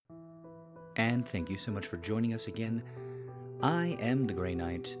and thank you so much for joining us again. I am the Grey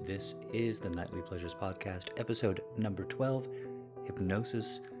Knight. This is the Nightly Pleasures Podcast, episode number 12,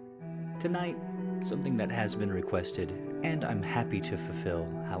 Hypnosis. Tonight, something that has been requested, and I'm happy to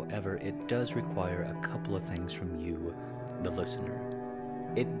fulfill. However, it does require a couple of things from you, the listener.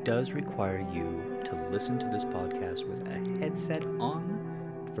 It does require you to listen to this podcast with a headset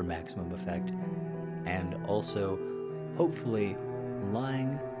on for maximum effect, and also, hopefully,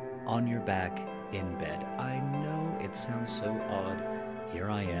 lying on your back in bed. I know it sounds so odd. Here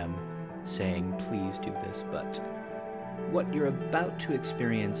I am saying please do this, but what you're about to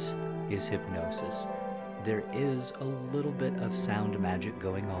experience is hypnosis. There is a little bit of sound magic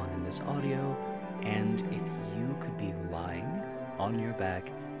going on in this audio, and if you could be lying on your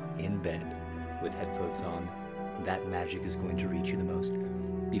back in bed with headphones on, that magic is going to reach you the most.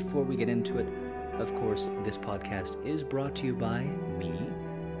 Before we get into it, of course, this podcast is brought to you by me.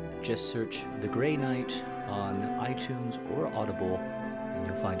 Just search The Grey Knight on iTunes or Audible, and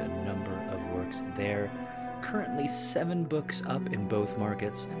you'll find a number of works there. Currently 7 books up in both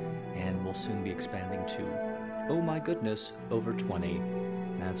markets, and we'll soon be expanding to, oh my goodness, over 20.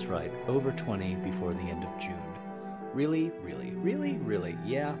 That's right, over 20 before the end of June. Really?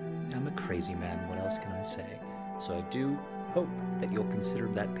 Yeah, I'm a crazy man. What else can I say? So I do hope that you'll consider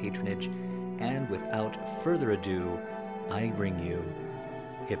that patronage, and without further ado, I bring you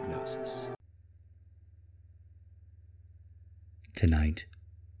Hypnosis. Tonight,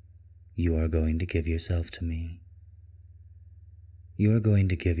 you are going to give yourself to me. You are going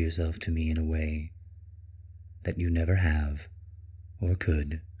to give yourself to me in a way that you never have or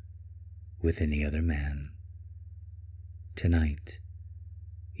could with any other man. Tonight,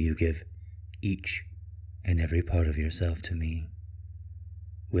 you give each and every part of yourself to me,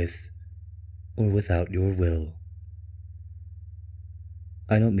 with or without your will.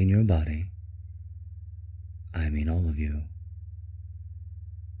 I don't mean your body. I mean all of you.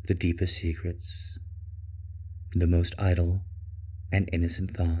 The deepest secrets, the most idle and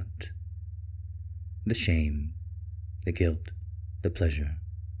innocent thought, the shame, the guilt, the pleasure,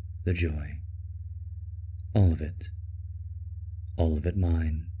 the joy, all of it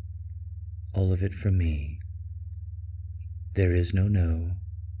mine, all of it for me. There is no no,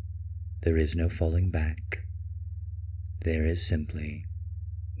 there is no falling back, there is simply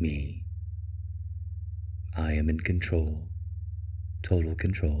me. I am in control, total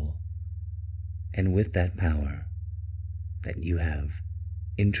control, and with that power that you have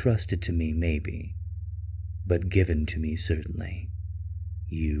entrusted to me maybe, but given to me certainly,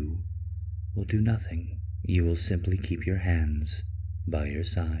 you will do nothing. You will simply keep your hands by your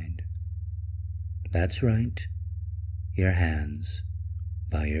side. That's right, your hands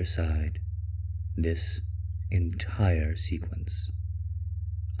by your side, this entire sequence.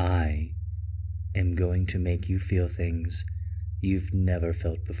 I am going to make you feel things you've never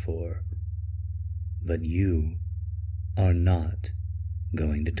felt before, but you are not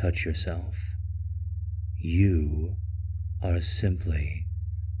going to touch yourself. You are simply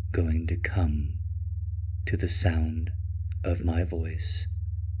going to come to the sound of my voice,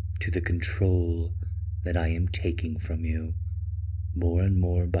 to the control that I am taking from you more and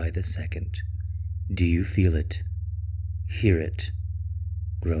more by the second. Do you feel it? Hear it?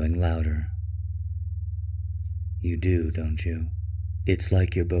 Growing louder. You do, don't you? It's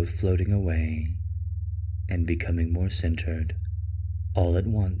like you're both floating away and becoming more centered all at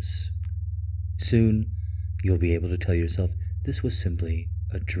once. Soon, you'll be able to tell yourself this was simply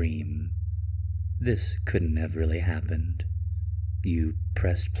a dream. This couldn't have really happened. You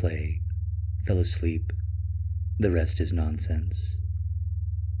pressed play, fell asleep. The rest is nonsense.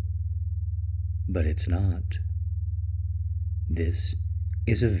 But it's not. This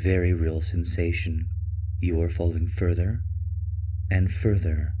is a very real sensation. You are falling further and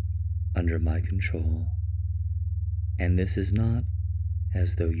further under my control. And this is not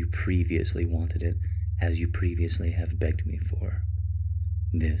as though you previously wanted it, as you previously have begged me for.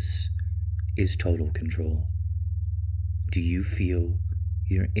 This is total control. Do you feel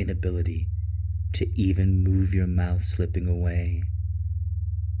your inability to even move your mouth slipping away?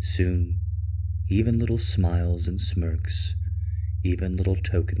 Soon, even little smiles and smirks, even little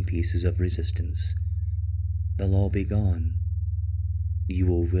token pieces of resistance, they'll all be gone. You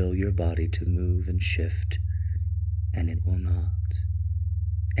will will your body to move and shift, and it will not.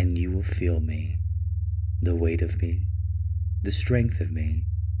 And you will feel me, the weight of me, the strength of me,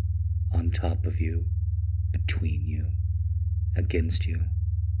 on top of you, between you, against you.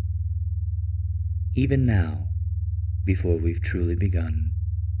 Even now, before we've truly begun,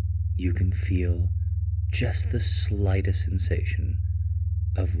 you can feel just the slightest sensation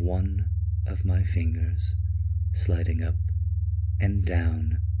of one of my fingers sliding up and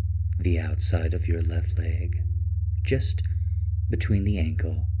down the outside of your left leg, just between the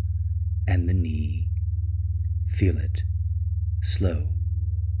ankle and the knee. Feel it, slow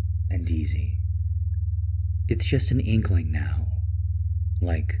and easy. It's just an inkling now,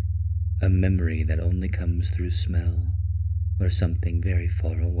 like a memory that only comes through smell or something very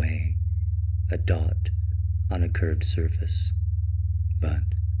far away, a dot on a curved surface. But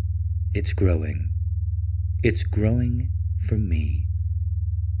it's growing. It's growing for me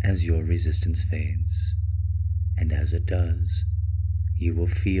as your resistance fades. And as it does, you will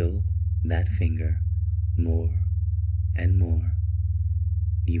feel that finger more and more.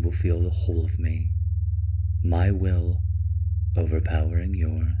 You will feel the whole of me, my will overpowering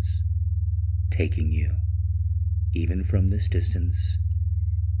yours, taking you, even from this distance,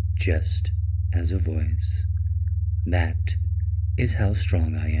 just as a voice. That is how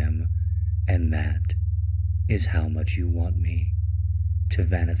strong I am, and that is how much you want me to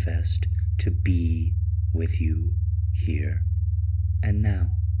manifest, to be with you here and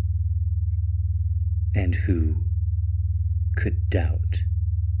now. And who could doubt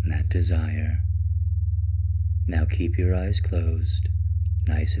that desire? Now keep your eyes closed,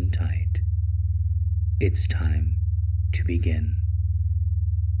 nice and tight. It's time to begin.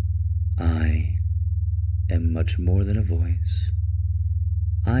 I am much more than a voice.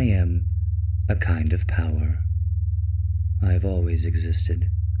 I am a kind of power. I've always existed,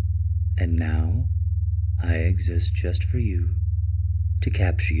 and now I exist just for you, to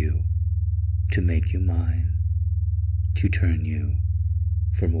capture you, to make you mine, to turn you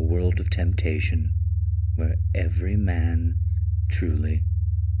from a world of temptation where every man truly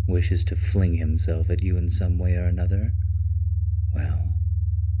wishes to fling himself at you in some way or another, well,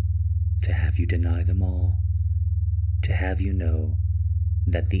 to have you deny them all, to have you know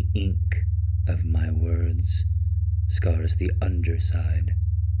that the ink of my words scars the underside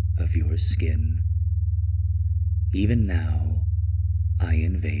of your skin. Even now, I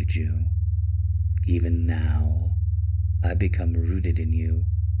invade you. Even now, I become rooted in you,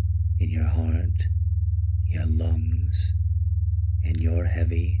 in your heart, your lungs, in your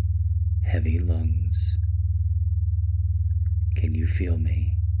heavy, heavy lungs. Can you feel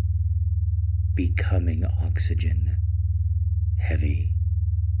me? Becoming oxygen, heavy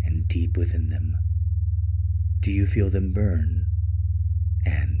and deep within them. Do you feel them burn?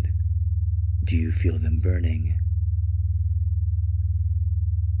 And do you feel them burning?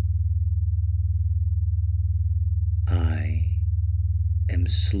 I am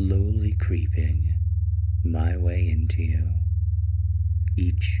slowly creeping my way into you,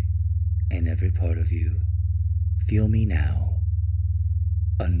 each and every part of you. Feel me now,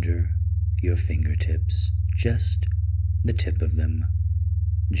 under your fingertips, just the tip of them,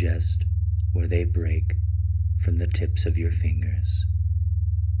 just where they break from the tips of your fingers.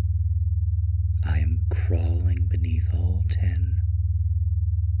 I am crawling beneath all 10.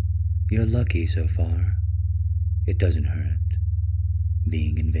 You're lucky so far. It doesn't hurt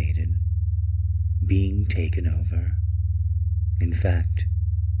being invaded, being taken over. In fact,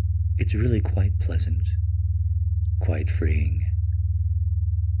 it's really quite pleasant, quite freeing.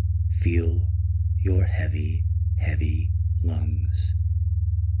 Feel your heavy, heavy lungs.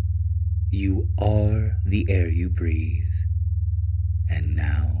 You are the air you breathe, and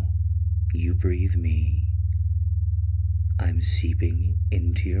now you breathe me. I'm seeping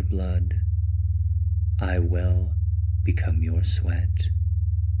into your blood. I will become your sweat.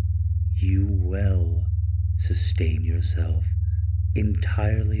 You will sustain yourself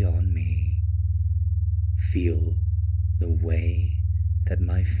entirely on me. Feel the way that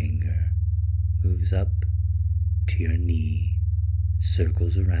my finger moves up to your knee,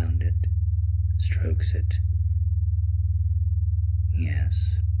 circles around it, strokes it.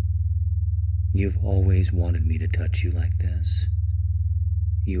 Yes, you've always wanted me to touch you like this.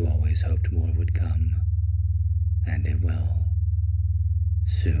 You always hoped more would come, and it will.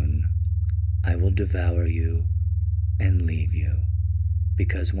 Soon, I will devour you and leave you,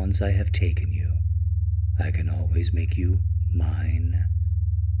 because once I have taken you, I can always make you mine,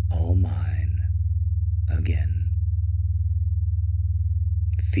 all mine, again.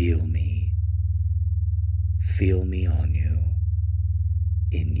 Feel me on you,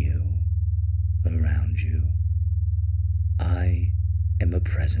 in you, around you. I am a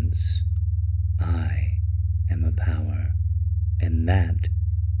presence. I am a power, and that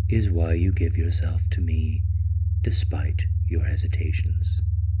is why you give yourself to me despite your hesitations.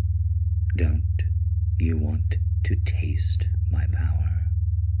 Don't you want to taste my power?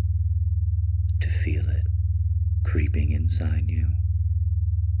 To feel it creeping inside you?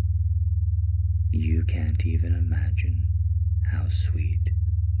 You can't even imagine how sweet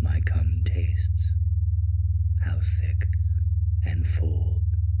my cum tastes, how thick and full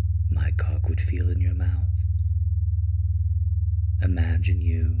my cock would feel in your mouth. Imagine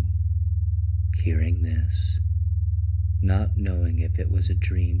you hearing this, not knowing if it was a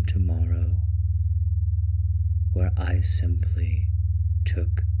dream tomorrow, where I simply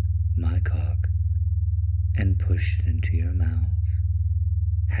took my cock and pushed it into your mouth,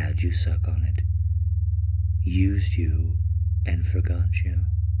 had you suck on it, used you and forgot you.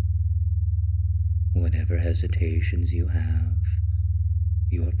 Whatever hesitations you have,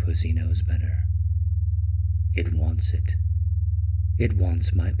 your pussy knows better. It wants it. It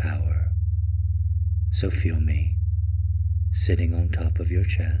wants my power. So feel me, sitting on top of your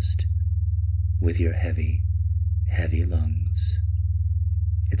chest, with your heavy, heavy lungs.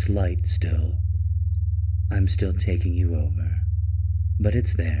 It's light still. I'm still taking you over, but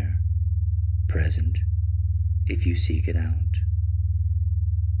it's there, present, if you seek it out.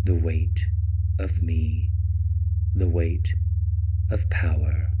 The weight of me, the weight of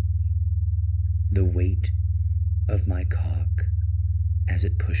power, the weight of my cock as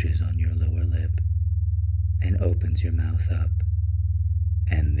it pushes on your lower lip and opens your mouth up,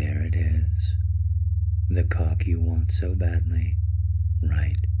 and there it is, the cock you want so badly,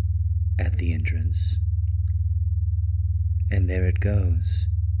 right at the entrance. And there it goes,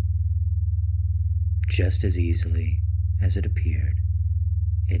 just as easily as it appeared.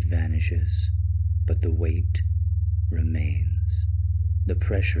 It vanishes, but the weight remains, the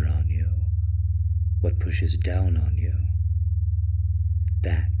pressure on you, what pushes down on you,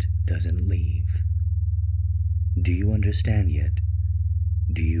 that doesn't leave. Do you understand yet?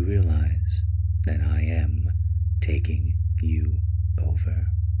 Do you realize that I am taking you over?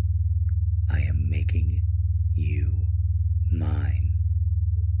 I am making you mine,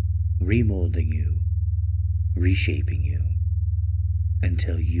 remolding you, reshaping you,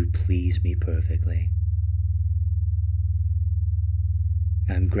 until you please me perfectly.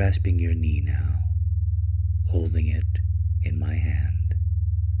 I'm grasping your knee now, holding it in my hand,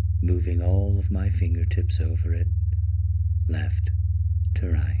 moving all of my fingertips over it, left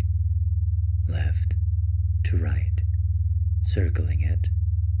to right, left to right, circling it.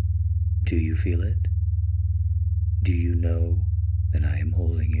 Do you feel it? Do you know that I am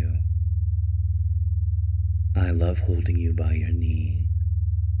holding you? I love holding you by your knee.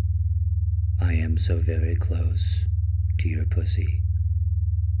 I am so very close to your pussy.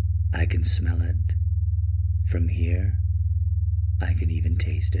 I can smell it. From here, I can even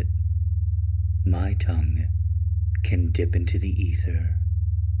taste it. My tongue can dip into the ether,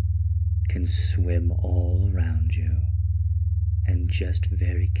 can swim all around you, and just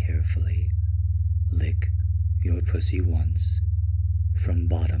very carefully lick your pussy once, from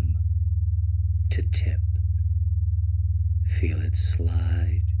bottom to tip. Feel it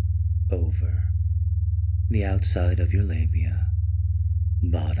slide over the outside of your labia,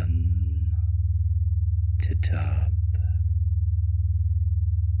 bottom to top.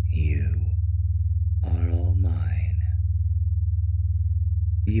 You are all mine.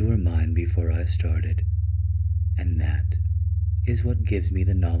 You were mine before I started, and that is what gives me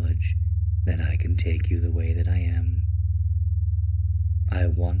the knowledge that I can take you the way that I am. I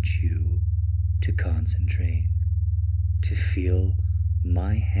want you to concentrate, to feel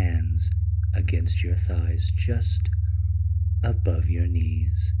my hands against your thighs just above your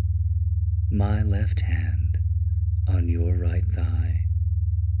knees, my left hand on your right thigh,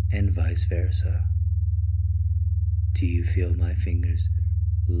 and vice versa. Do you feel my fingers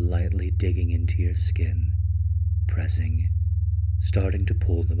lightly digging into your skin, pressing, starting to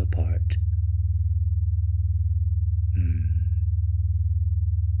pull them apart?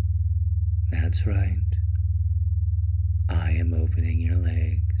 That's right. I am opening your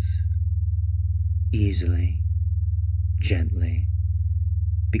legs, easily, gently,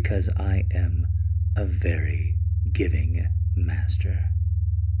 because I am a very giving master.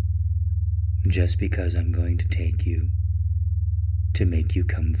 Just because I'm going to take you, to make you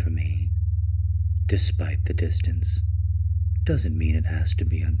come for me, despite the distance, doesn't mean it has to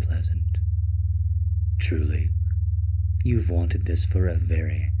be unpleasant. Truly, you've wanted this for a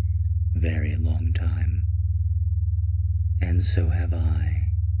very, very long time. And so have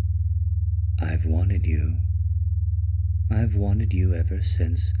I. I've wanted you. I've wanted you ever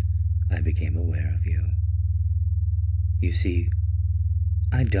since I became aware of you. You see,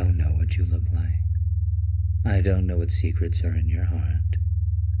 I don't know what you look like. I don't know what secrets are in your heart.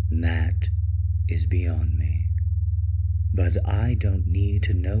 That is beyond me. But I don't need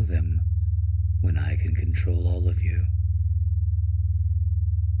to know them when I can control all of you.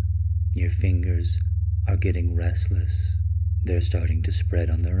 Your fingers are getting restless. They're starting to spread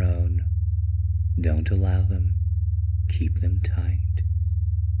on their own. Don't allow them. Keep them tight.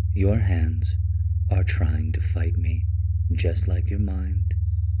 Your hands are trying to fight me, just like your mind.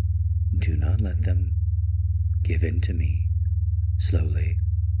 Do not let them. Give in to me, slowly,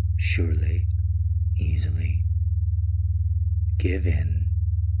 surely, easily. Give in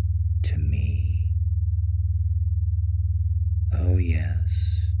to me. Oh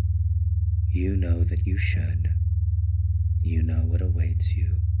yes, you know that you should. You know what awaits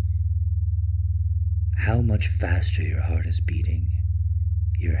you. How much faster your heart is beating,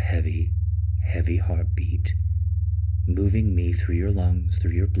 your heavy, heavy heartbeat, moving me through your lungs,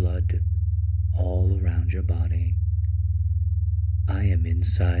 through your blood, all around your body. I am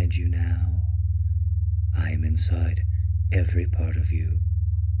inside you now. I am inside every part of you.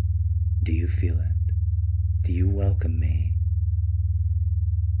 Do you feel it? Do you welcome me?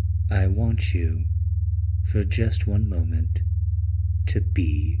 I want you, for just one moment, to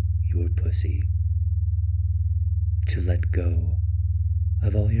be your pussy. To let go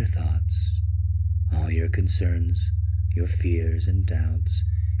of all your thoughts, all your concerns, your fears and doubts,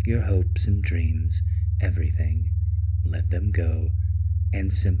 your hopes and dreams, everything. Let them go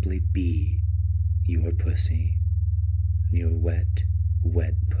and simply be your pussy. Your wet,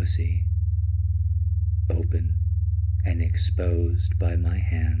 wet pussy. Open and exposed by my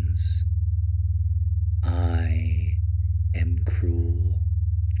hands. I am cruel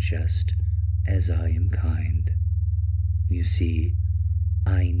just as I am kind. You see,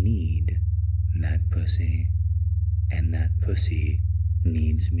 I need that pussy, and that pussy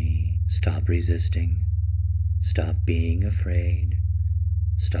needs me. Stop resisting. Stop being afraid.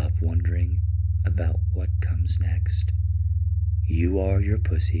 Stop wondering about what comes next. You are your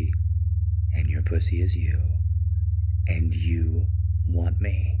pussy, and your pussy is you, and you want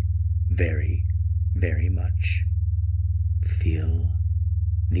me very, very much. Feel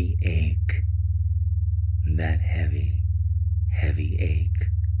the ache, that heavy, heavy ache,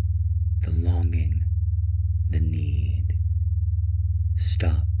 the longing, the need.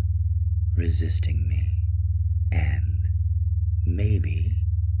 Stop resisting me, and maybe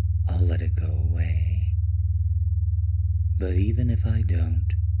I'll let it go away. But even if I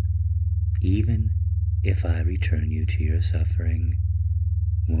don't, even if I return you to your suffering,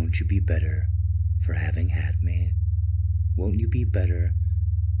 won't you be better for having had me? Won't you be better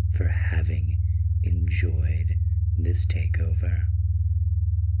for having enjoyed this takeover?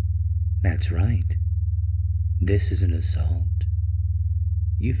 That's right. This is an assault.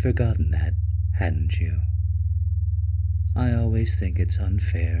 You've forgotten that, hadn't you? I always think it's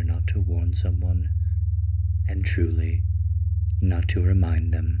unfair not to warn someone, and truly, not to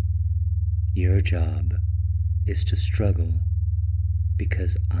remind them. Your job is to struggle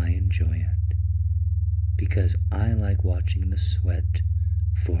because I enjoy it, because I like watching the sweat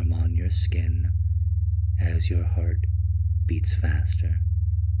form on your skin as your heart beats faster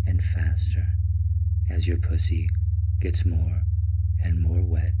and faster, as your pussy gets more and more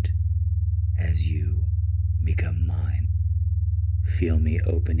wet, as you become mine. Feel me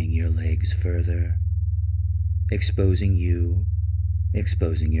opening your legs further, exposing you,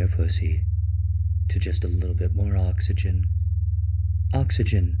 exposing your pussy to just a little bit more oxygen.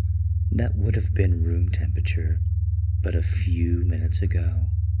 Oxygen that would have been room temperature but a few minutes ago,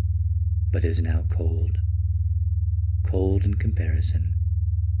 but is now cold. Cold in comparison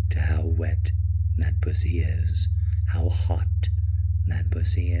to how wet that pussy is, how hot that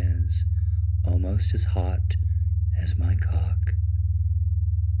pussy is, almost as hot as my cock.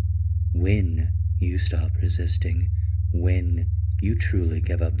 When you stop resisting, when you truly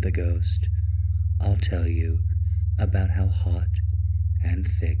give up the ghost, I'll tell you about how hot and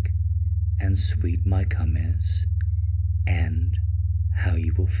thick and sweet my cum is, and how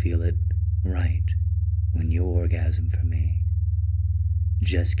you will feel it right when you orgasm for me.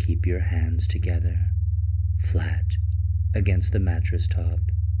 Just keep your hands together, flat against the mattress top,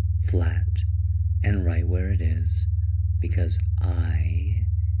 flat and right where it is, because I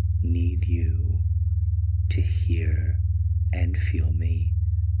need you to hear and feel me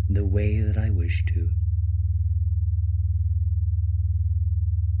the way that I wish to.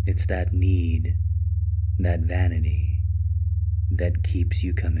 It's that need, that vanity, that keeps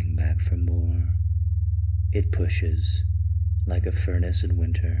you coming back for more. It pushes like a furnace in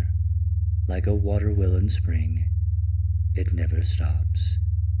winter, like a water wheel in spring. It never stops.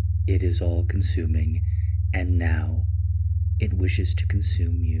 It is all consuming, and now it wishes to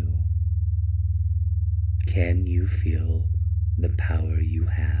consume you. Can you feel the power you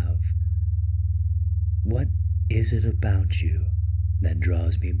have? What is it about you that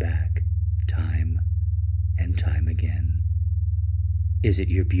draws me back time and time again? Is it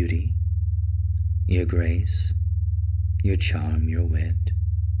your beauty, your grace, your charm, your wit?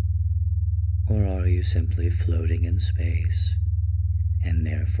 Or are you simply floating in space, and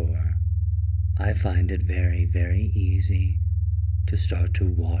therefore I find it very, very easy to start to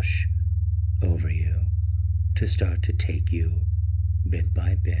wash over you, to start to take you bit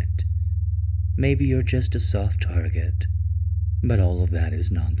by bit? Maybe you're just a soft target, but all of that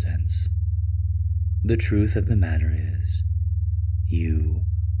is nonsense. The truth of the matter is, you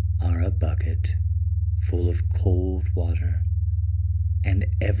are a bucket full of cold water, and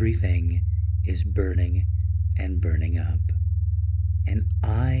everything is burning and burning up, and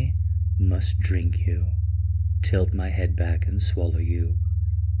I must drink you, tilt my head back and swallow you,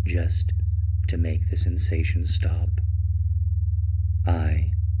 just to make the sensation stop.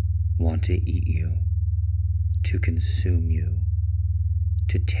 I want to eat you, to consume you,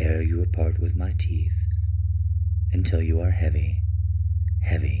 to tear you apart with my teeth, until you are heavy,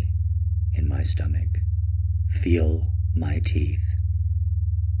 heavy in my stomach. Feel my teeth,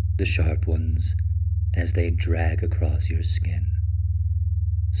 the sharp ones, as they drag across your skin,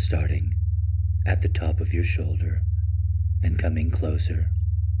 starting at the top of your shoulder and coming closer,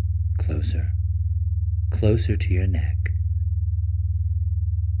 closer, closer to your neck.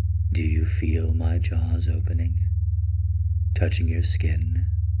 Do you feel my jaws opening, touching your skin,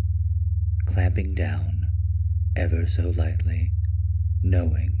 clamping down ever so lightly,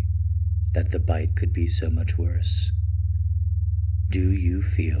 knowing that the bite could be so much worse? Do you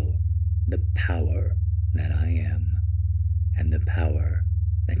feel the power that I am and the power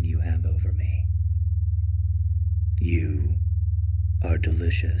that you have over me? You are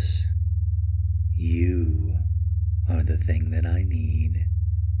delicious. You are the thing that I need,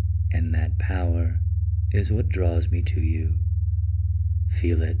 and that power is what draws me to you.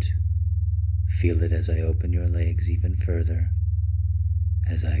 Feel it. Feel it as I open your legs even further,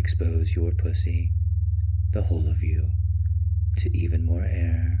 as I expose your pussy, the whole of you, to even more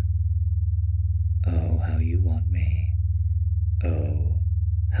air. Oh, how you want me. Oh,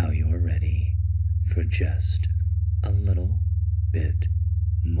 how you're ready for just a little bit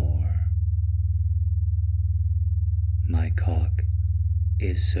more. My cock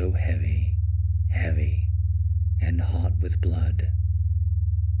is so heavy, heavy, and hot with blood.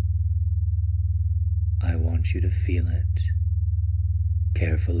 I want you to feel it,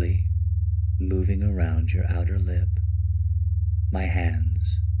 carefully moving around your outer lip, my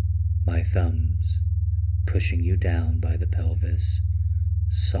hands, my thumbs, pushing you down by the pelvis,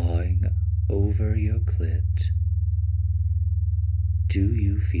 sawing over your clit. Do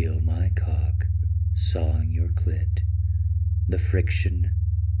you feel my cock sawing your clit? The friction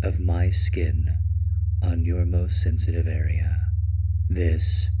of my skin on your most sensitive area.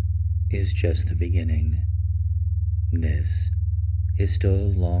 This is just the beginning. This is still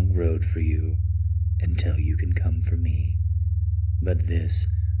a long road for you until you can come for me. But this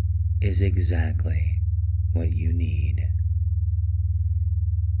is exactly what you need.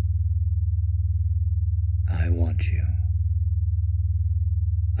 I want you.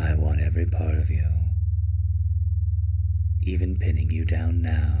 I want every part of you. Even pinning you down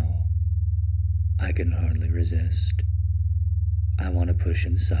now, I can hardly resist. I want to push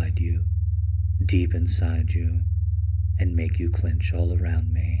inside you, deep inside you, and make you clench all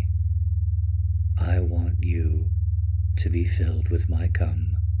around me. I want you to be filled with my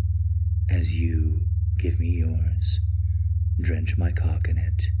cum as you give me yours. Drench my cock in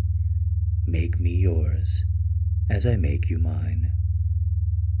it. Make me yours as I make you mine.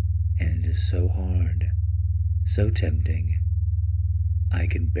 And it is so hard, so tempting, I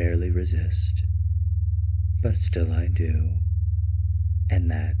can barely resist, but still I do, and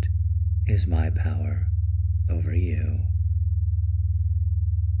that is my power over you.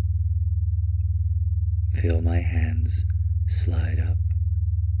 Feel my hands slide up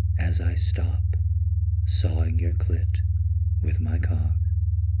as I stop sawing your clit with my cock,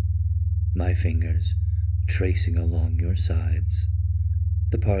 my fingers tracing along your sides,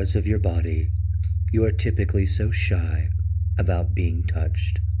 the parts of your body you are typically so shy about being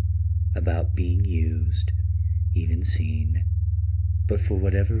touched, about being used, even seen. But for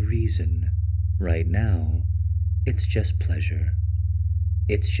whatever reason, right now, it's just pleasure.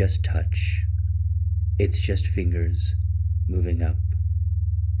 It's just touch. It's just fingers moving up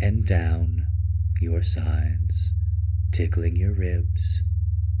and down your sides, tickling your ribs,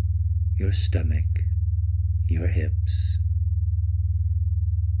 your stomach, your hips.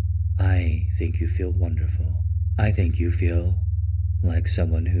 I think you feel wonderful. I think you feel like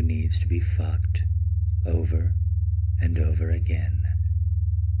someone who needs to be fucked over and over again.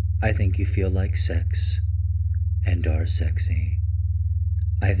 I think you feel like sex and are sexy.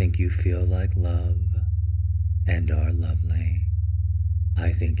 I think you feel like love and are lovely.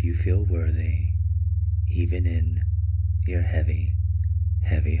 I think you feel worthy, even in your heavy,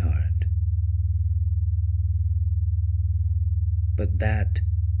 heavy heart. But that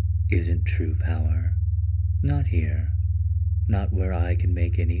isn't true power. Not here. Not where I can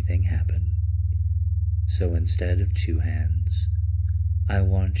make anything happen. So instead of 2 hands, I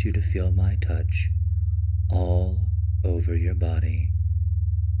want you to feel my touch all over your body,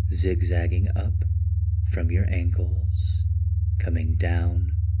 zigzagging up from your ankles, coming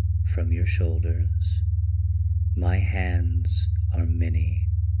down from your shoulders. My hands are mini,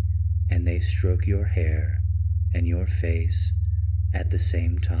 and they stroke your hair and your face at the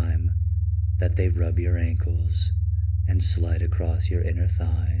same time that they rub your ankles and slide across your inner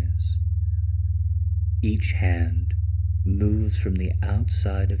thighs. Each hand moves from the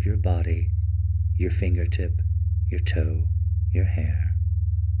outside of your body, your fingertip, your toe, your hair,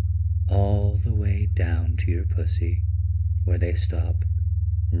 all the way down to your pussy, where they stop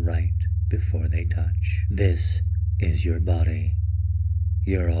right before they touch. This is your body,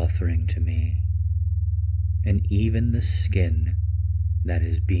 your offering to me, and even the skin that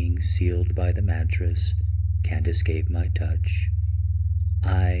is being sealed by the mattress can't escape my touch.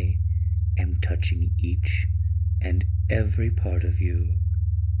 I am touching each and every part of you,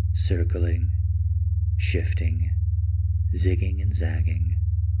 circling, shifting, zigging and zagging,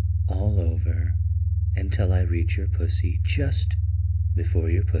 all over until I reach your pussy just before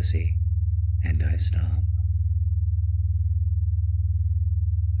your pussy, and I stop.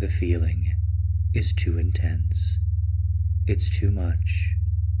 The feeling is too intense. It's too much,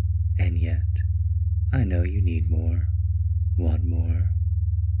 and yet I know you need more, want more,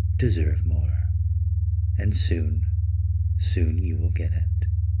 deserve more, and soon you will get it.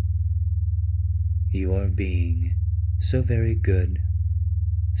 You are being so very good,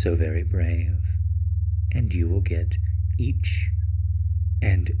 so very brave, and you will get each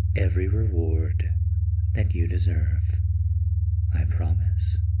and every reward that you deserve. I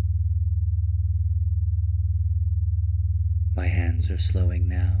promise. My hands are slowing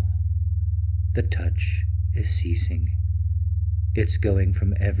now. The touch is ceasing. It's going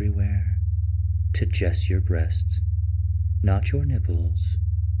from everywhere to just your breasts. Not your nipples,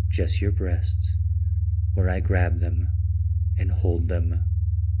 just your breasts, where I grab them and hold them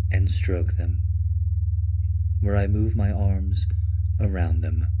and stroke them, where I move my arms around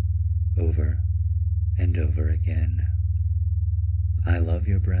them over and over again. I love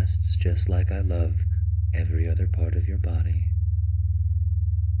your breasts just like I love every other part of your body.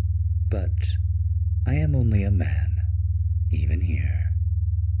 But I am only a man, even here,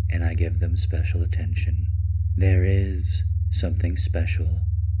 and I give them special attention. There is something special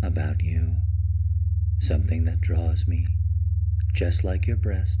about you, something that draws me, just like your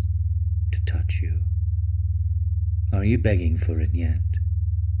breast, to touch you. Are you begging for it yet?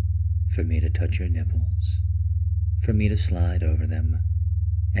 For me to touch your nipples, for me to slide over them,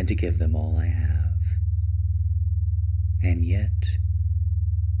 and to give them all I have? And yet,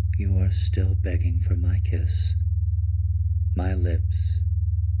 you are still begging for my kiss, my lips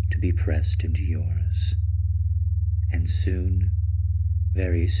to be pressed into yours, and soon,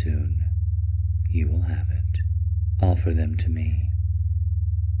 very soon, you will have it. Offer them to me.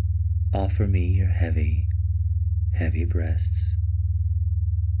 Offer me your heavy, heavy breasts.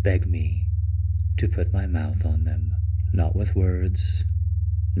 Beg me to put my mouth on them, not with words,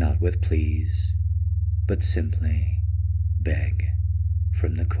 not with pleas, but simply beg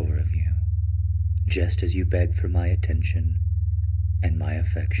from the core of you, just as you beg for my attention and my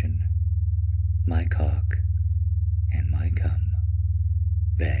affection, my cock and my cum.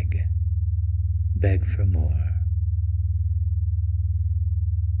 Beg, beg for more.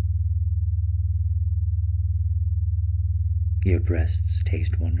 Your breasts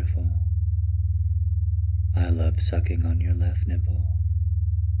taste wonderful. I love sucking on your left nipple,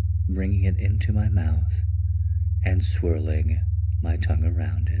 bringing it into my mouth and swirling my tongue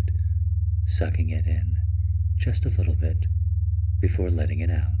around it, sucking it in just a little bit before letting it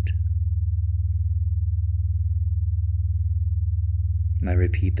out. I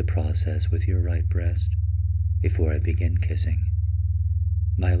repeat the process with your right breast before I begin kissing.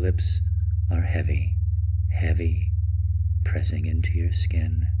 My lips are heavy, heavy, pressing into your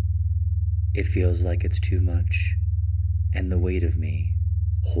skin. It feels like it's too much, and the weight of me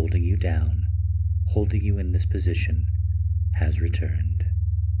holding you down, holding you in this position, has returned.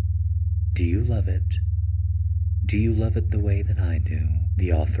 Do you love it? Do you love it the way that I do?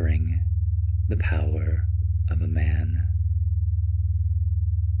 The offering, the power, of a man.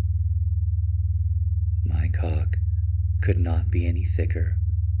 My cock could not be any thicker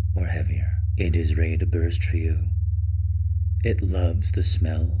or heavier. It is ready to burst for you. It loves the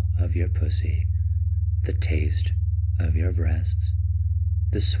smell of your pussy, the taste of your breasts,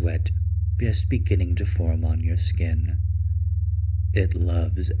 the sweat just beginning to form on your skin. It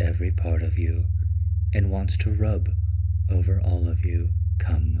loves every part of you and wants to rub over all of you,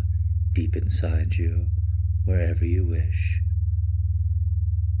 come deep inside you, wherever you wish.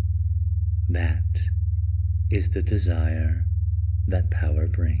 That is the desire that power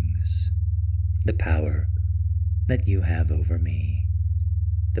brings, the power that you have over me,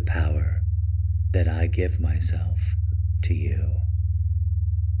 the power that I give myself to you.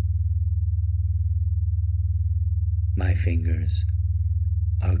 My fingers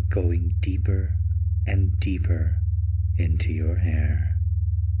are going deeper and deeper into your hair.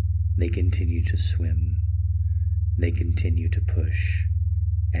 They continue to swim. They continue to push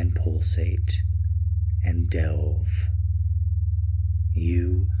and pulsate and delve.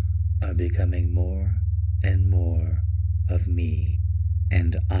 You are becoming more and more of me,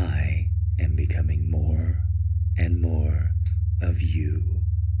 and I am becoming more and more of you.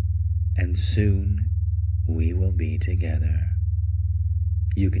 And soon we will be together.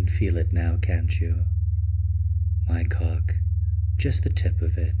 You can feel it now, can't you? My cock, just the tip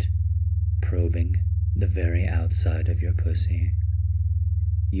of it, probing the very outside of your pussy.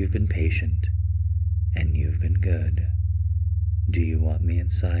 You've been patient, and you've been good. Do you want me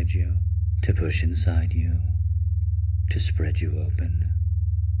inside you, to push inside you, to spread you open,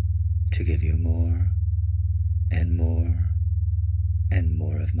 to give you more and more and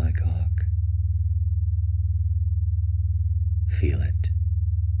more of my cock? Feel it.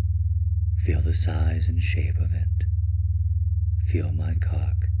 Feel the size and shape of it. Feel my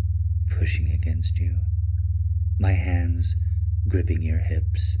cock pushing against you, my hands gripping your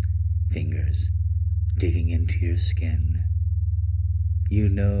hips, fingers digging into your skin. You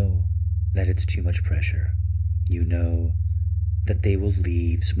know that it's too much pressure. You know that they will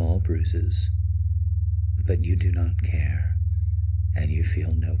leave small bruises, but you do not care, and you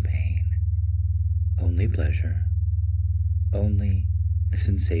feel no pain, only pleasure, only the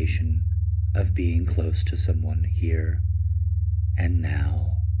sensation of being close to someone here and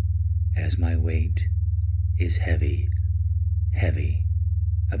now, as my weight is heavy, heavy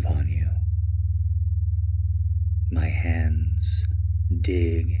upon you. My hands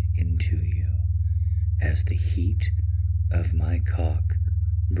dig into you as the heat of my cock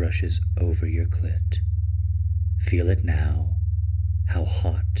brushes over your clit. Feel it now, how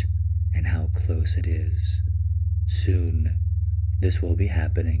hot and how close it is. Soon this will be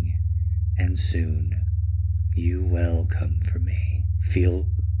happening, and soon you will come for me. Feel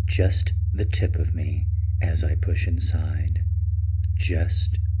just the tip of me as I push inside.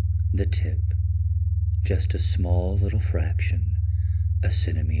 Just the tip. Just a small little fraction, a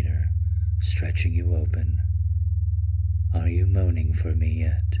centimeter, stretching you open. Are you moaning for me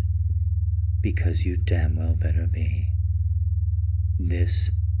yet? Because you damn well better be.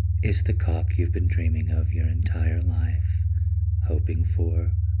 This is the cock you've been dreaming of your entire life, hoping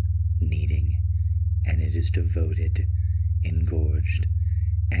for, needing, and it is devoted, engorged,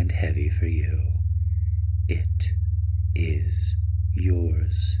 and heavy for you. It is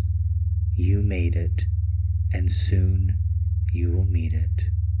yours. You made it, and soon you will meet it,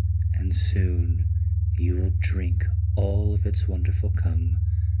 and soon you will drink all of its wonderful cum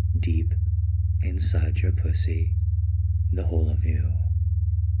deep inside your pussy, the whole of you.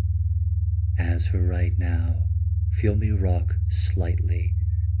 As for right now, feel me rock slightly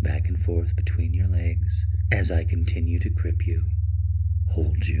back and forth between your legs as I continue to grip you,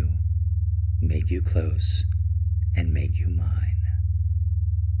 hold you, make you close, and make you mine.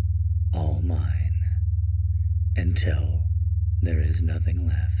 All mine, until there is nothing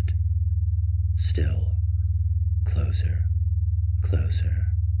left. Still, closer, closer,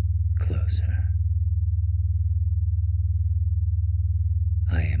 closer.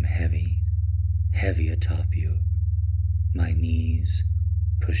 I am heavy, heavy atop you. My knees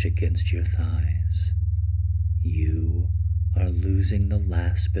push against your thighs. You are losing the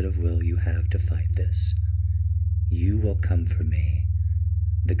last bit of will you have to fight this. You will come for me,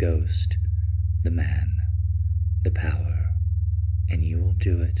 the ghost, the man, the power, and you will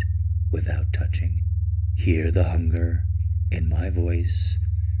do it without touching. Hear the hunger in my voice,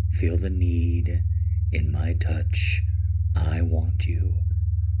 feel the need in my touch. I want you.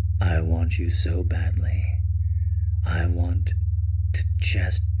 I want you so badly. I want to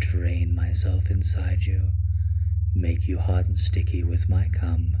just drain myself inside you, make you hot and sticky with my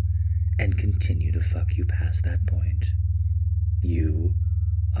cum, and continue to fuck you past that point. You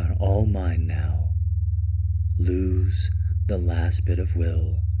are all mine now. Lose the last bit of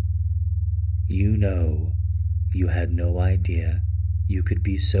will. You know you had no idea you could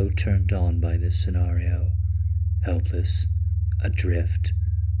be so turned on by this scenario, helpless, adrift,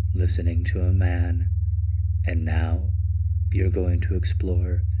 listening to a man, and now you're going to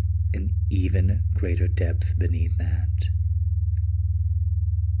explore an even greater depth beneath that.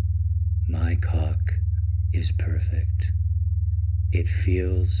 My cock is perfect. It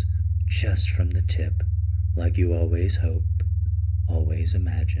feels just from the tip like you always hoped, always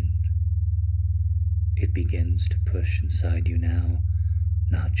imagined. It begins to push inside you now,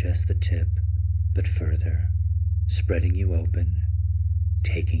 not just the tip, but further, spreading you open,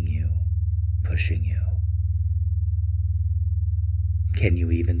 taking you, pushing you. Can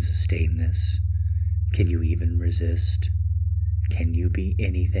you even sustain this? Can you even resist? Can you be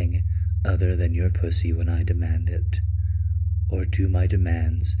anything other than your pussy when I demand it? Or do my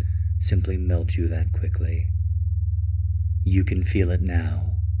demands simply melt you that quickly? You can feel it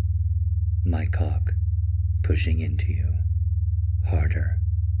now. My cock pushing into you. Harder,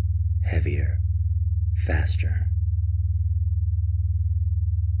 heavier, faster.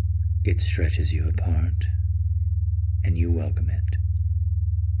 It stretches you apart, and you welcome it.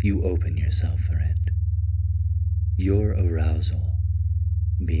 You open yourself for it. Your arousal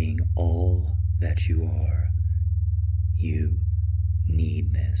being all that you are. You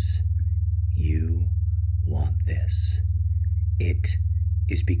need this. You want this. It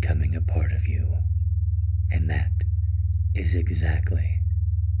is becoming a part of you. And that is exactly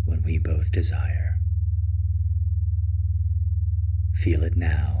what we both desire. Feel it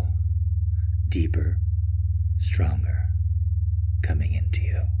now. Deeper, stronger, coming into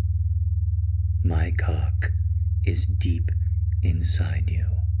you. My cock is deep inside you,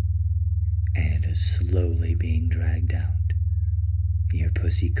 and it is slowly being dragged out. Your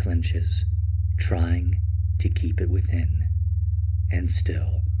pussy clenches, trying to keep it within, and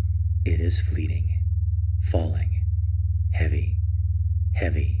still it is fleeting, falling, heavy,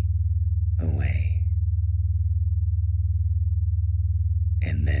 heavy, away.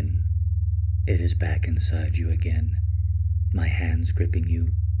 And then it is back inside you again, my hands gripping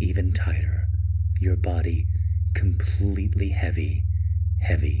you even tighter, your body completely heavy,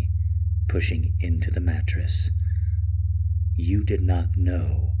 heavy, pushing into the mattress. You did not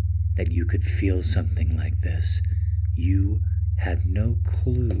know that you could feel something like this. You had no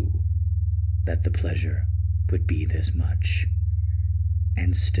clue that the pleasure would be this much.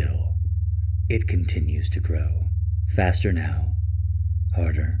 And still, it continues to grow. Faster now,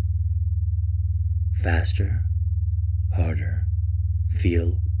 harder. Faster, harder.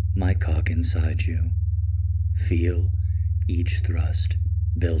 Feel my cock inside you. Feel each thrust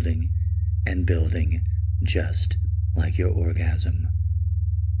building and building, just like your orgasm.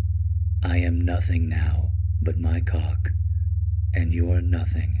 I am nothing now but my cock, and you are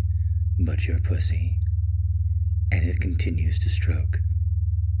nothing but your pussy. And it continues to stroke,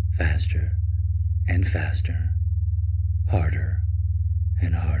 faster and faster, harder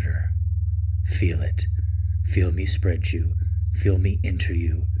and harder. Feel it. Feel me spread you. Feel me enter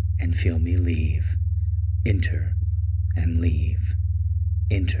you, and feel me leave. Enter and leave.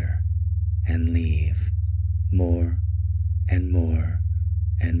 Enter and leave. More and more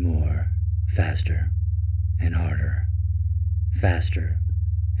and more. Faster and harder. Faster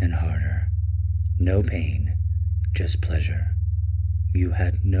and harder. No pain, just pleasure. You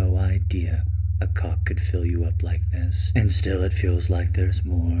had no idea a cock could fill you up like this, and still it feels like there's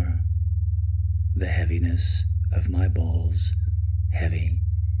more. The heaviness of my balls, heavy,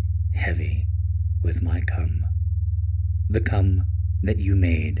 heavy with my cum. The cum that you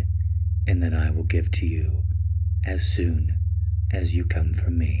made and that I will give to you as soon as you come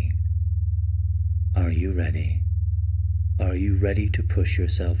from me. Are you ready? Are you ready to push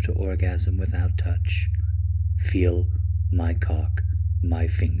yourself to orgasm without touch? Feel my cock, my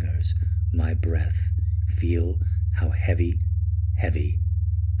fingers, my breath. Feel how heavy, heavy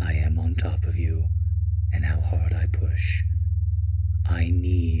I am on top of you, and how hard I push. I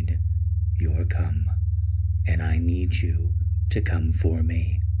need your cum, and I need you to come for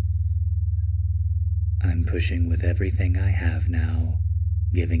me. I'm pushing with everything I have now,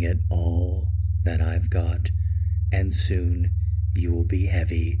 giving it all that I've got, and soon you will be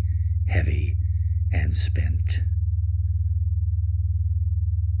heavy, heavy, and spent.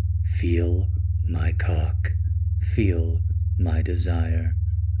 Feel my cock, feel my desire,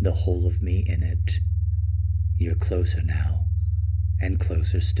 the whole of me in it. You're closer now, and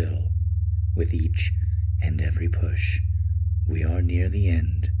closer still, with each and every push. We are near the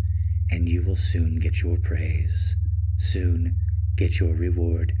end, and you will soon get your praise, soon get your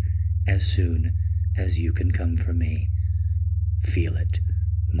reward, as soon as you can come for me. Feel it,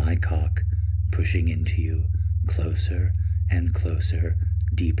 my cock, pushing into you, closer and closer,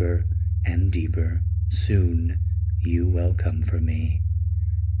 deeper and deeper. Soon you will come for me.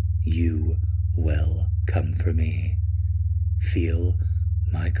 You will come for me. Feel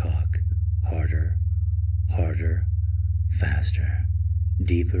my cock harder, harder, faster,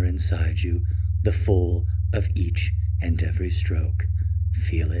 deeper inside you, the full of each and every stroke.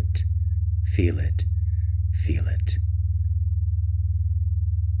 Feel it, feel it, feel it.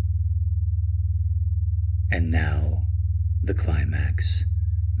 And now, the climax.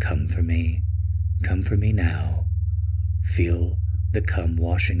 Come for me now. Feel the cum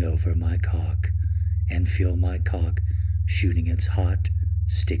washing over my cock, and feel my cock shooting its hot,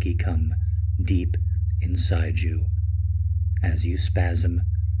 sticky cum deep inside you. As you spasm,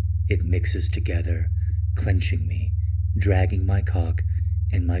 it mixes together, clenching me, dragging my cock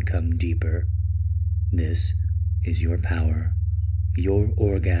and my cum deeper. This is your power, your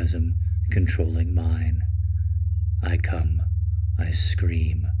orgasm controlling mine. I come, I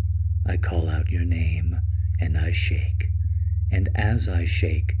scream, I call out your name, and I shake. And as I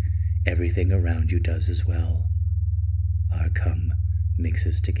shake, everything around you does as well. Our cum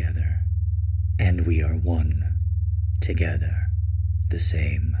mixes together, and we are one, together, the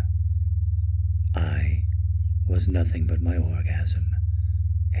same. I was nothing but my orgasm,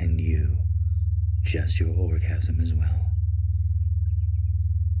 and you, just your orgasm as well.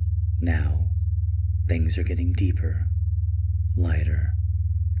 Now, things are getting deeper, lighter,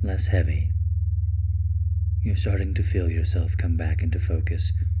 less heavy. You're starting to feel yourself come back into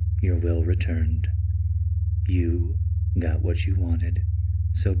focus, your will returned. You got what you wanted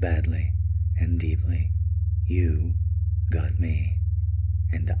so badly and deeply. You got me,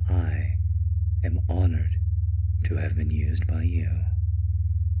 and I am honored to have been used by you.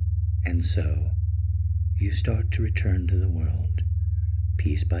 And so, you start to return to the world,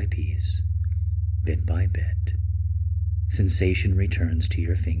 piece by piece, bit by bit. Sensation returns to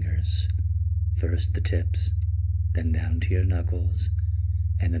your fingers, first the tips, then down to your knuckles,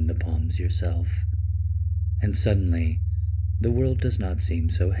 and then the palms yourself. And suddenly, the world does not seem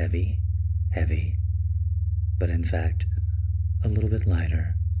so heavy, but in fact, a little bit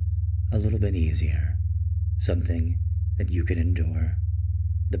lighter, a little bit easier, something that you can endure.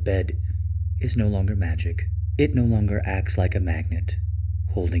 The bed is no longer magic. It no longer acts like a magnet,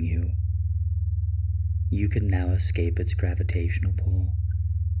 holding you. You can now escape its gravitational pull.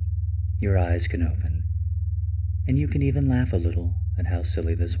 Your eyes can open, and you can even laugh a little at how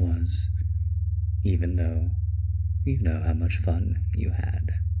silly this was, even though you know how much fun you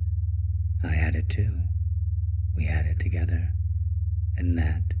had. I had it too. We had it together, and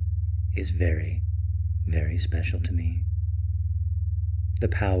that is very, very special to me. The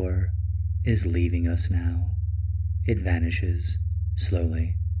power is leaving us now. It vanishes,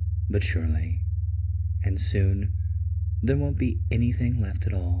 slowly but surely, and soon there won't be anything left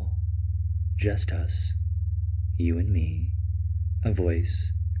at all. Just us, you and me, a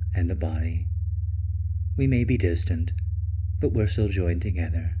voice and a body. We may be distant, but we're still joined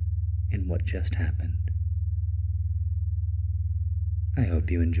together in what just happened. I hope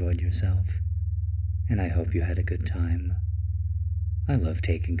you enjoyed yourself, and I hope you had a good time. I love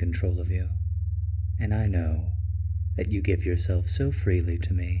taking control of you, and I know that you give yourself so freely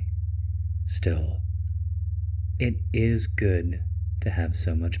to me. Still, it is good to have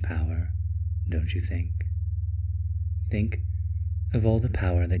so much power, don't you think? Think of all the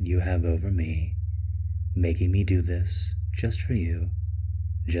power that you have over me, making me do this just for you,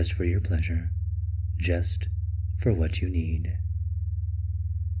 just for your pleasure, just for what you need.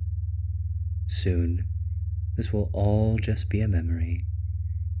 Soon, this will all just be a memory.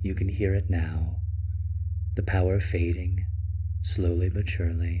 You can hear it now, the power fading, slowly but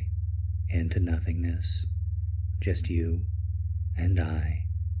surely, into nothingness. Just you and I,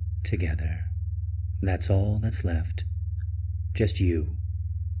 together. That's all that's left. Just you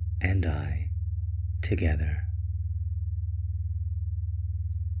and I, together.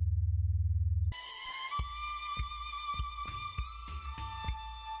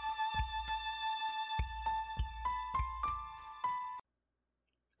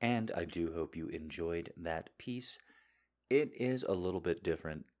 And I do hope you enjoyed that piece. It is a little bit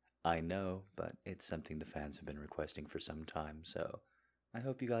different, I know, but it's something the fans have been requesting for some time, so I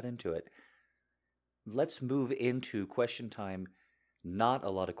hope you got into it. Let's move into question time. Not a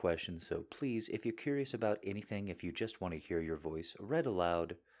lot of questions, so please, if you're curious about anything, if you just want to hear your voice read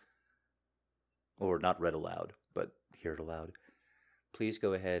aloud, or not read aloud, but hear it aloud, please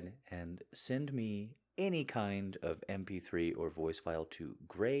go ahead and send me any kind of MP3 or voice file to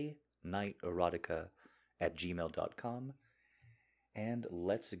grayknighterotica@gmail.com. And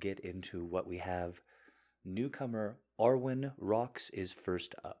let's get into what we have. Newcomer Arwen Rocks is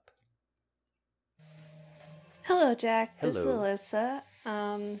first up. Hello, Jack. This is Hello. Alyssa.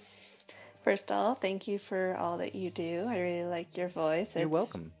 First of all, thank you for all that you do. I really like your voice. You're It's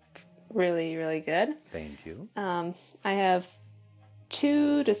welcome. really, really good. Thank you. I have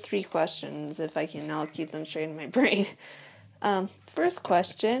 2 to 3 questions, if I can. I'll keep them straight in my brain. First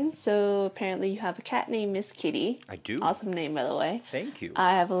question. So apparently you have a cat named Miss Kitty. I do. Awesome name, by the way. Thank you.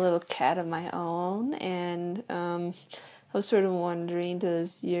 I have a little cat of my own, and I was sort of wondering,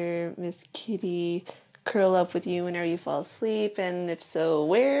 does your Miss Kitty curl up with you whenever you fall asleep? And if so,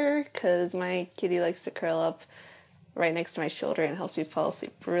 where? Because my kitty likes to curl up right next to my shoulder and helps me fall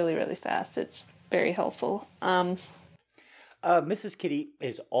asleep really, really fast. It's very helpful. Mrs. Kitty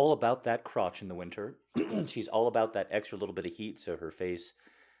is all about that crotch in the winter. She's all about that extra little bit of heat, so her face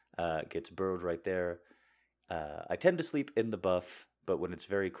gets burrowed right there. I tend to sleep in the buff, but when it's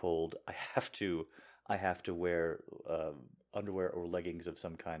very cold, I have to wear underwear or leggings of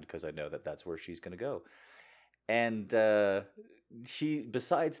some kind because I know that that's where she's going to go. And she,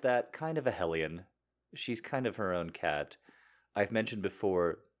 besides that, kind of a hellion. She's kind of her own cat. I've mentioned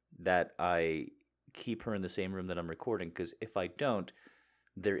before that I keep her in the same room that I'm recording because if I don't,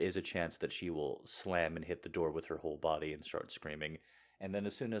 there is a chance that she will slam and hit the door with her whole body and start screaming. And then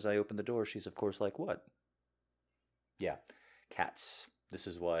as soon as I open the door, she's of course like, "What?" Yeah, cats. This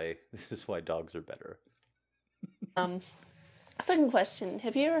is why dogs are better. Second question.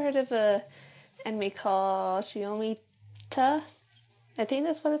 Have you ever heard of a anime called Shiomita? I think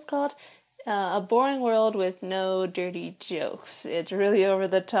that's what it's called. A boring world with no dirty jokes. It's really over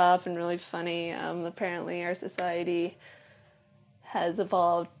the top and really funny. Apparently, our society has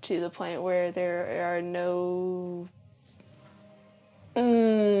evolved to the point where there are no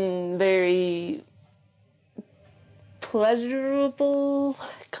very pleasurable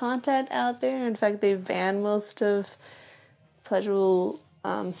content out there. In fact, they've banned most of pleasurable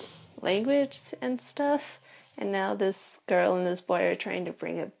language and stuff. And now this girl and this boy are trying to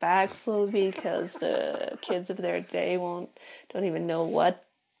bring it back slowly because the kids of their day don't even know what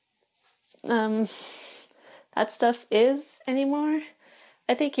that stuff is anymore.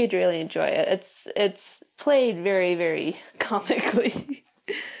 I think you'd really enjoy it. It's played very, very comically.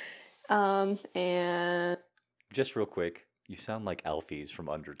 And Just real quick, you sound like Alphys from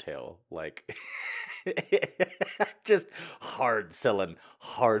Undertale. Like, just hard selling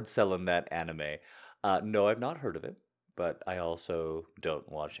that anime. No, I've not heard of it, but I also don't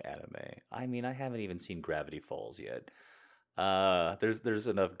watch anime. I mean, I haven't even seen Gravity Falls yet. There's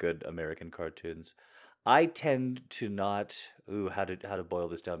enough good American cartoons. I tend to not. Ooh, how to boil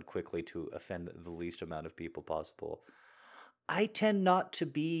this down quickly to offend the least amount of people possible. I tend not to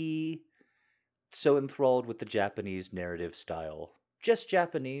be so enthralled with the Japanese narrative style. Just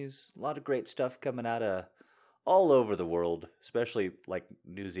Japanese. A lot of great stuff coming out of all over the world, especially like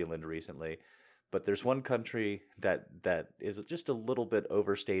New Zealand recently. But there's one country that is just a little bit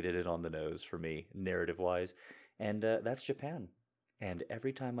overstated and on the nose for me, narrative wise, and that's Japan. And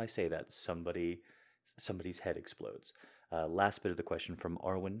every time I say that, somebody's head explodes. Last bit of the question from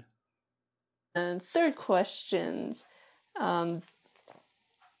Arwen. and third questions. Um,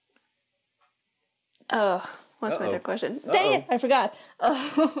 what's my third question? Dang it, I forgot.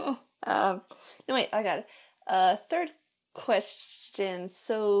 No, wait, I got it. Third question.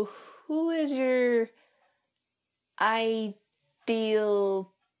 So, who is your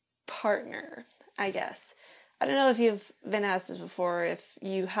ideal partner? I guess. I don't know if you've been asked this before. If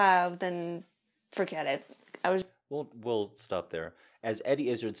you have, then forget it. We'll stop there. As Eddie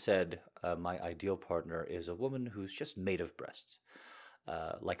Izzard said, my ideal partner is a woman who's just made of breasts,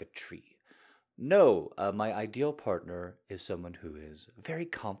 like a tree. No, my ideal partner is someone who is very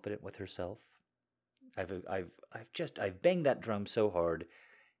confident with herself. I've banged that drum so hard,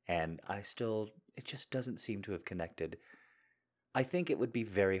 and it just doesn't seem to have connected. I think it would be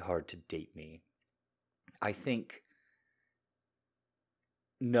very hard to date me. I think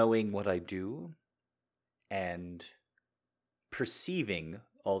knowing what I do and perceiving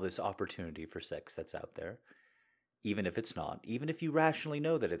all this opportunity for sex that's out there, even if it's not, even if you rationally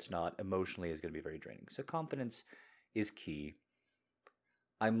know that it's not, emotionally is going to be very draining. So confidence is key.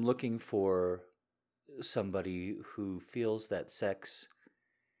 I'm looking for somebody who feels that sex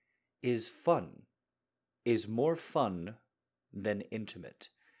is fun, is more fun than intimate.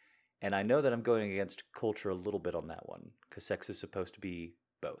 And I know that I'm going against culture a little bit on that one, because sex is supposed to be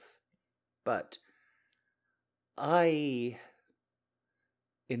both. But I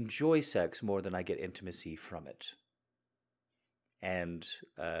enjoy sex more than I get intimacy from it. And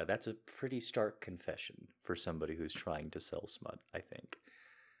that's a pretty stark confession for somebody who's trying to sell smut, I think.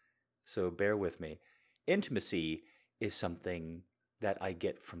 So bear with me. Intimacy is something that I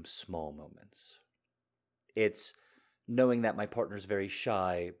get from small moments. It's knowing that my partner's very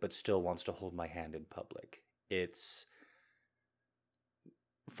shy but still wants to hold my hand in public. It's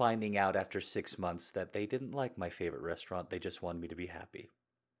finding out after 6 months that they didn't like my favorite restaurant, they just wanted me to be happy.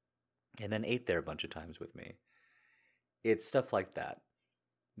 And then ate there a bunch of times with me. It's stuff like that.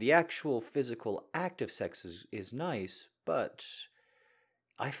 The actual physical act of sex is nice, but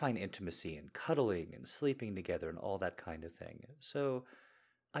I find intimacy in cuddling and sleeping together and all that kind of thing. So,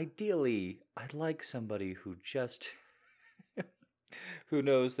 ideally, I'd like somebody who just who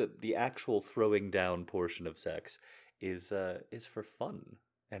knows that the actual throwing down portion of sex is for fun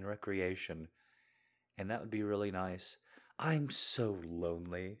and recreation, and that would be really nice. I'm so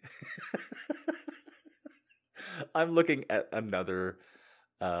lonely. I'm looking at another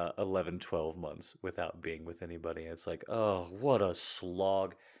 11, 12 months without being with anybody. It's like, oh, what a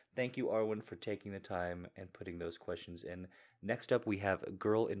slog. Thank you, Arwen, for taking the time and putting those questions in. Next up, we have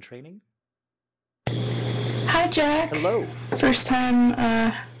Girl in Training. Hi, Jack. Hello. First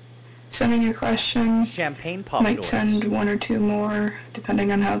time sending a question. Champagne pop Might noise. send one or two more,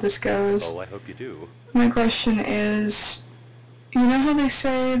 depending on how this goes. Oh, I hope you do. My question is, you know how they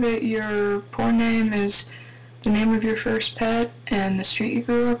say that your porn name is the name of your first pet and the street you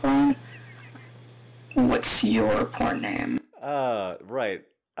grew up on? What's your porn name? Right.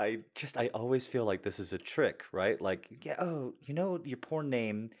 I always feel like this is a trick, right? Like, yeah, oh, you know, your porn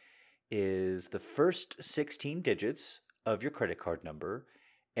name is the first 16 digits of your credit card number,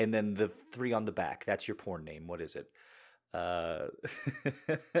 and then the 3 on the back. That's your porn name. What is it?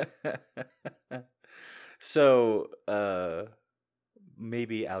 So,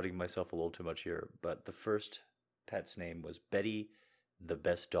 maybe outing myself a little too much here, but the first pet's name was Betty, the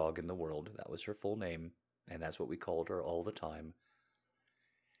best dog in the world. That was her full name, and that's what we called her all the time.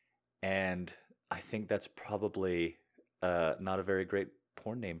 And I think that's probably not a very great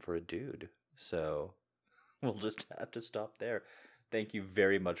porn name for a dude. So we'll just have to stop there. Thank you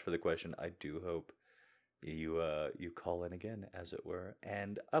very much for the question. I do hope you call in again, as it were.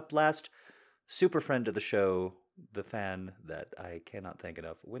 And up last, super friend of the show, the fan that I cannot thank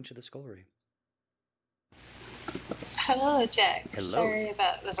enough, Winch of the Scullery. Hello, Jack. Hello. Sorry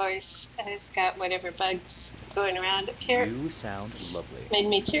about the voice. I've got whatever bugs going around up here. You sound lovely. Made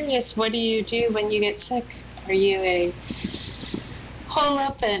me curious. What do you do when you get sick? Are you a hole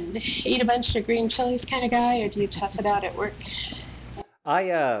up and eat a bunch of green chilies kind of guy, or do you tough it out at work? I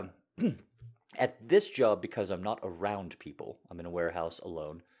at this job, because I'm not around people, I'm in a warehouse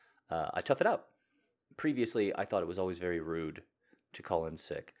alone, I tough it out. Previously, I thought it was always very rude to call in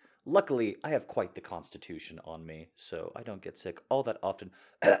sick. Luckily, I have quite the constitution on me, so I don't get sick all that often.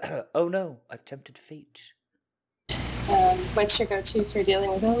 Oh no, I've tempted fate. What's your go-to for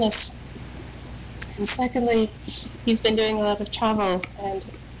dealing with illness? And secondly, you've been doing a lot of travel,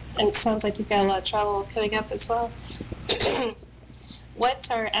 and it sounds like you've got a lot of travel coming up as well.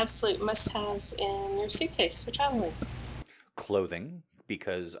 What are absolute must-haves in your suitcase for traveling? Clothing,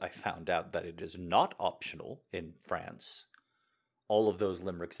 because I found out that it is not optional in France. All of those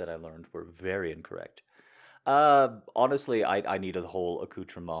limericks that I learned were very incorrect. Honestly, I need a whole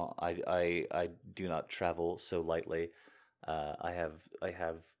accoutrement. I do not travel so lightly. I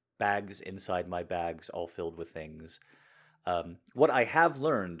have bags inside my bags, all filled with things. What I have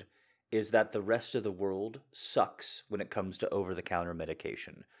learned is that the rest of the world sucks when it comes to over-the-counter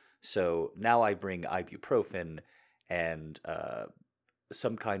medication. So now I bring ibuprofen and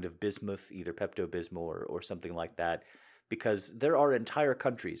some kind of bismuth, either Pepto-Bismol or something like that, because there are entire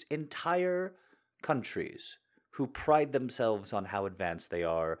countries who pride themselves on how advanced they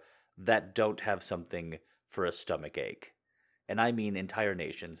are that don't have something for a stomach ache. And I mean entire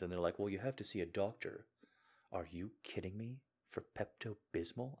nations, and they're like, well, you have to see a doctor. Are you kidding me? For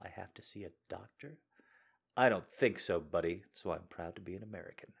Pepto-Bismol, I have to see a doctor? I don't think so, buddy. That's why I'm proud to be an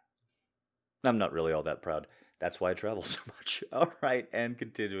American. I'm not really all that proud. That's why I travel so much. All right, and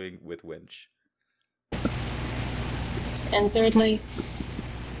continuing with Winch. And thirdly,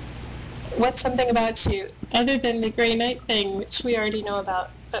 what's something about you, other than the Grey Knight thing, which we already know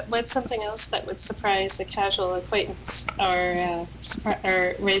about, but what's something else that would surprise a casual acquaintance or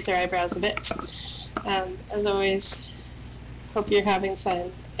raise their eyebrows a bit? As always, hope you're having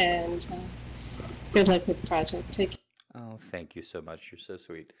fun, and good luck with the project. Take care. Oh, thank you so much. You're so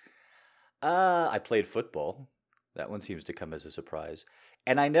sweet. I played football. That one seems to come as a surprise.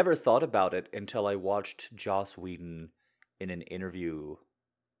 And I never thought about it until I watched Joss Whedon in an interview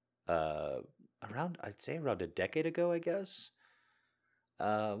I'd say around a decade ago, I guess.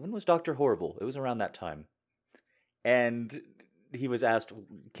 When was Dr. Horrible? It was around that time. And he was asked,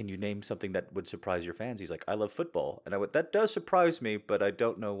 can you name something that would surprise your fans? He's like, I love football. And I went, that does surprise me, but I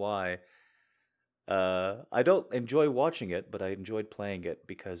don't know why. I don't enjoy watching it, but I enjoyed playing it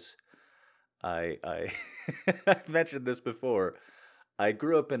because I I've mentioned this before. I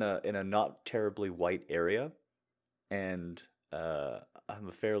grew up in a not terribly white area, and I'm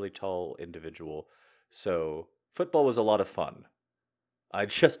a fairly tall individual, so football was a lot of fun. I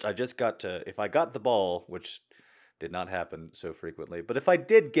just got to, if I got the ball, which did not happen so frequently, but if I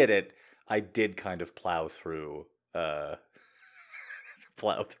did get it, I did kind of plow through plow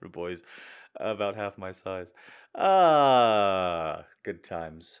through boys about half my size. Good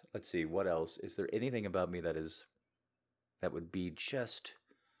times. Let's see, what else? Is there anything about me that would be just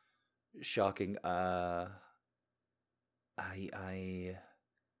shocking? I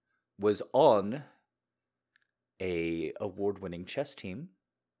was on a award-winning chess team.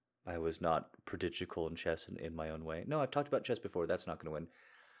 I was not prodigical in chess in my own way. No, I've talked about chess before. That's not going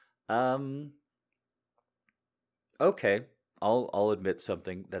to win. Okay, I'll admit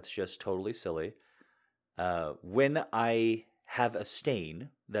something that's just totally silly. When I have a stain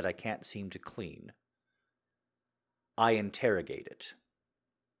that I can't seem to clean, I interrogate it.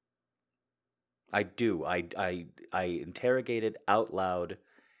 I do. I interrogate it out loud,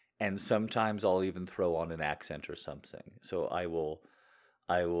 and sometimes I'll even throw on an accent or something. So I will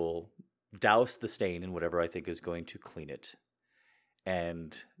douse the stain in whatever I think is going to clean it.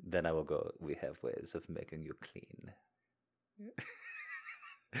 And then I will go, we have ways of making you clean.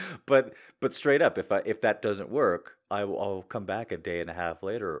 but straight up, if that doesn't work, I'll come back a day and a half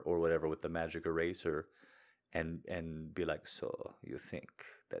later or whatever with the magic eraser and be like, so you think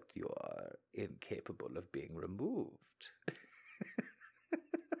that you are incapable of being removed?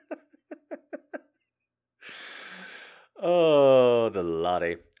 Oh, the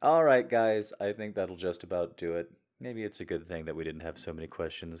Lottie. All right, guys, I think that'll just about do it. Maybe it's a good thing that we didn't have so many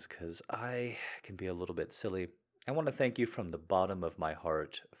questions, because I can be a little bit silly. I want to thank you from the bottom of my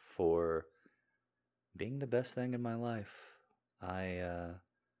heart for being the best thing in my life. I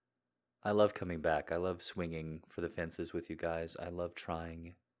love coming back. I love swinging for the fences with you guys. I love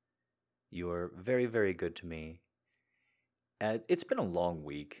trying. You're very, very good to me. It's been a long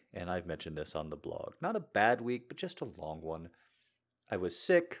week, and I've mentioned this on the blog. Not a bad week, but just a long one. I was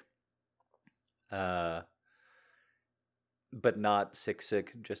sick, but not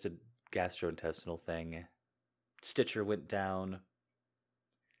sick, just a gastrointestinal thing. Stitcher went down,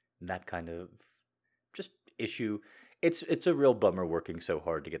 that kind of just issue. It's a real bummer working so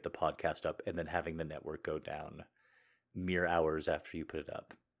hard to get the podcast up and then having the network go down mere hours after you put it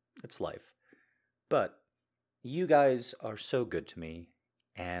up. It's life. But you guys are so good to me,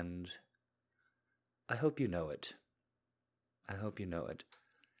 and I hope you know it. I hope you know it.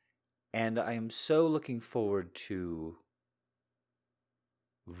 And I am so looking forward to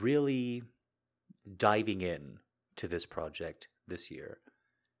really diving in to this project this year.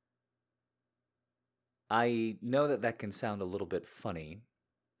 I know that can sound a little bit funny,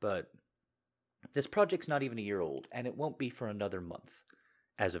 but this project's not even a year old, and it won't be for another month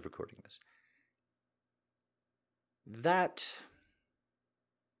as of recording this. That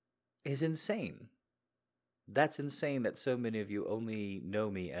is insane. That's insane that so many of you only know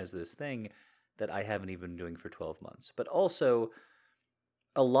me as this thing that I haven't even been doing for 12 months. But also,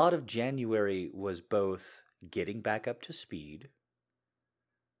 a lot of January was both getting back up to speed,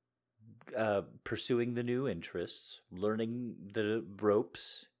 pursuing the new interests, learning the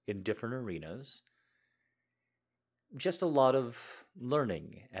ropes in different arenas. Just a lot of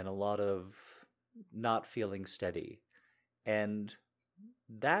learning and a lot of not feeling steady. And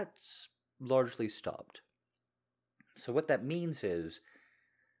that's largely stopped. So what that means is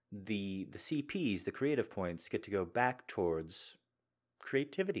the CPs, the creative points, get to go back towards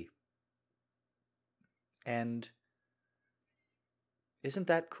creativity. And isn't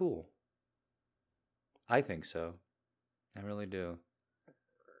that cool? I think so. I really do.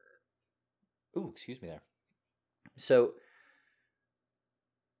 Ooh, excuse me there. So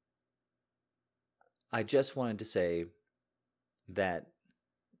I just wanted to say that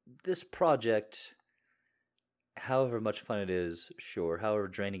this project, however much fun it is, sure, however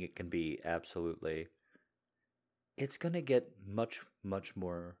draining it can be, absolutely, it's going to get much, much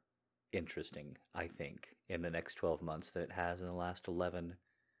more interesting, I think, in the next 12 months than it has in the last 11.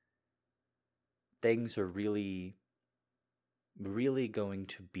 Things are really, really going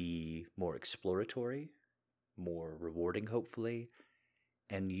to be more exploratory, more rewarding, hopefully,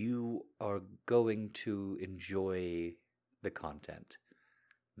 and you are going to enjoy the content.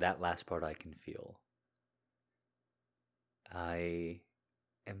 That last part I can feel. I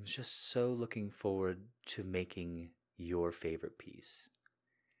am just so looking forward to making your favorite piece.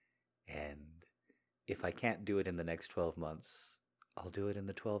 And if I can't do it in the next 12 months, I'll do it in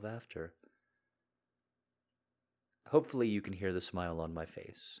the 12 after. Hopefully you can hear the smile on my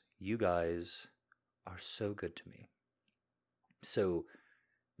face. You guys are so good to me. So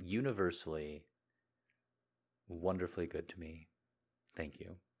universally, wonderfully good to me. Thank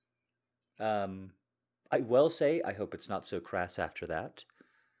you. I will say, I hope it's not so crass after that.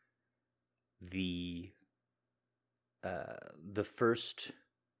 The first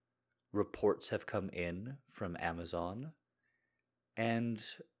reports have come in from Amazon, and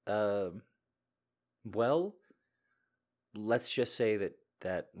well, let's just say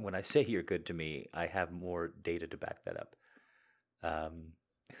that when I say you're good to me, I have more data to back that up.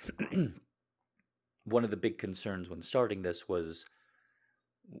 One of the big concerns when starting this was,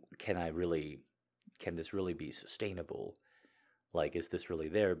 can this really be sustainable? Like, is this really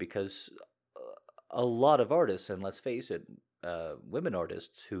there? Because a lot of artists, and let's face it, women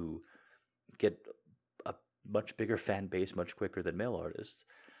artists who get a much bigger fan base much quicker than male artists,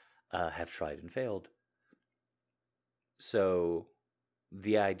 have tried and failed. So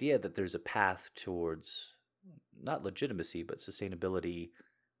the idea that there's a path towards not legitimacy, but sustainability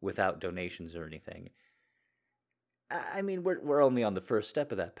without donations or anything, I mean, we're only on the first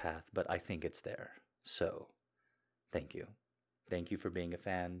step of that path, but I think it's there. So thank you. Thank you for being a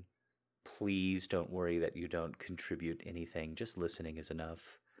fan. Please don't worry that you don't contribute anything. Just listening is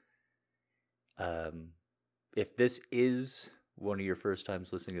enough. If this is one of your first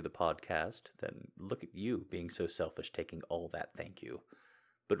times listening to the podcast, then look at you being so selfish, taking all that thank you.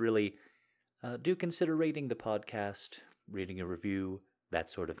 But really, do consider rating the podcast, reading a review, that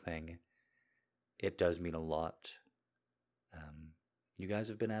sort of thing. It does mean a lot. You guys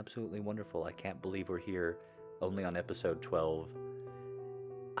have been absolutely wonderful. I can't believe we're here only on episode 12.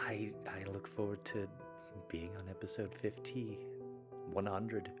 I look forward to being on episode 50,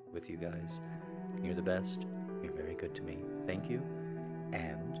 100 with you guys. You're the best. You're very good to me. Thank you,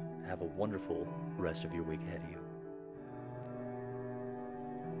 and have a wonderful rest of your week ahead of you.